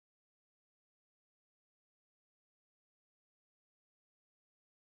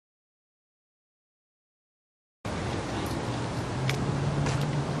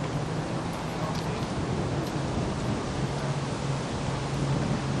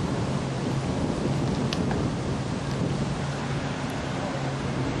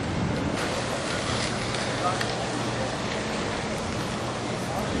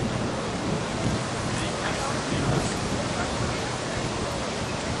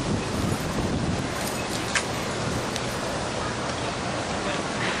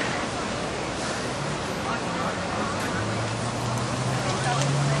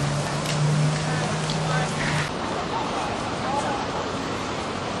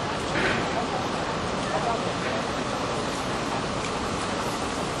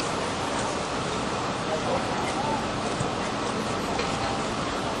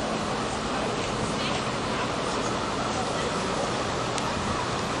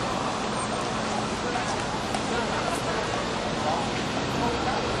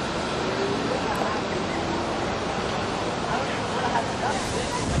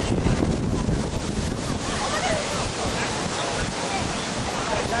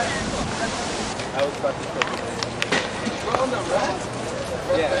I was about to put Oh, no, red?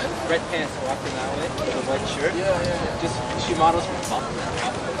 red pants walking that way with a white shirt. Yeah. Just she models from top.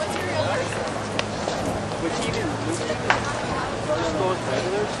 But she didn't look like this. Just go with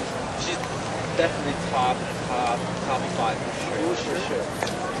regulars. She's definitely top 5 for sure.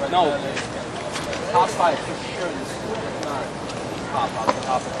 No, top 5 for sure. This is not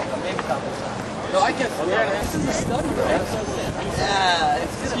top. Maybe top 5. No, I can't swear. This is a study, bro. Yeah,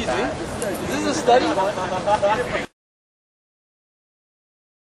 excuse me. This is a study.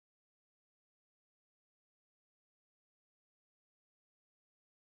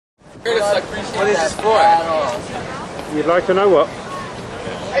 What is this for? You'd like to know what?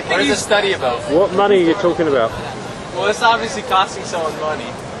 What is this study about? What money are you talking about? Well, it's obviously costing someone money.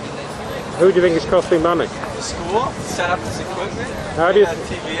 Who do you think is costing money? The school to set up this equipment. How do you?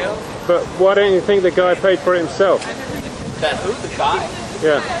 TVO. But why don't you think the guy paid for it himself? That who? The guy?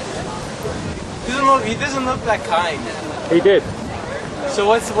 Yeah, He doesn't look that kind. he did. So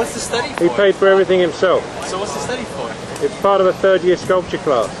what's the study for? He paid for everything himself. So what's the study for? It's part of a third-year sculpture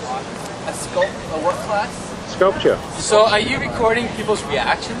class. A what class? Sculpture. So are you recording people's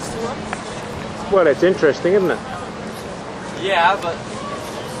reactions to them? Well, it's interesting, isn't it? Yeah, but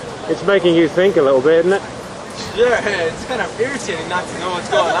It's making you think a little bit, isn't it? sure, it's kind of irritating not to know what's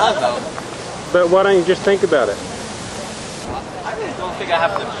going on though. But why don't you just think about it? I really don't think I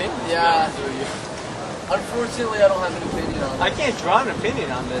have an opinion. Yeah. Do you? Unfortunately, I don't have an opinion on it. I can't draw an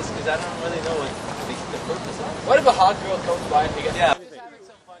opinion on this because I don't really know what the purpose of it. What if a hot girl comes by and gets Yeah. just having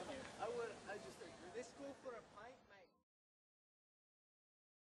some fun here? I just think this school for a pint, mate.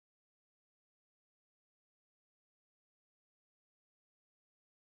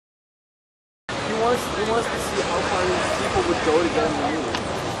 He wants to see how far these people would go to get him to move.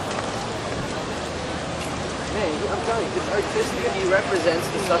 Man, I'm telling you, it's artistic. He represents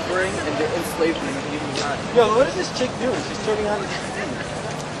the suffering and the enslavement of humankind. Yo, what is this chick doing? She's turning on the TV.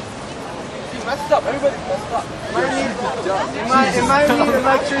 She's messed up. Everybody's messed up. It might need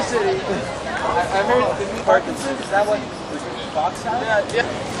electricity. I heard the new Parkinson's. Is that what Fox has? Yeah.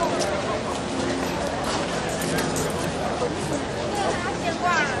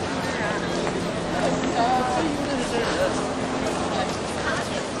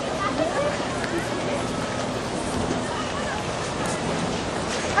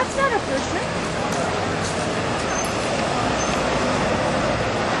 That's not a person.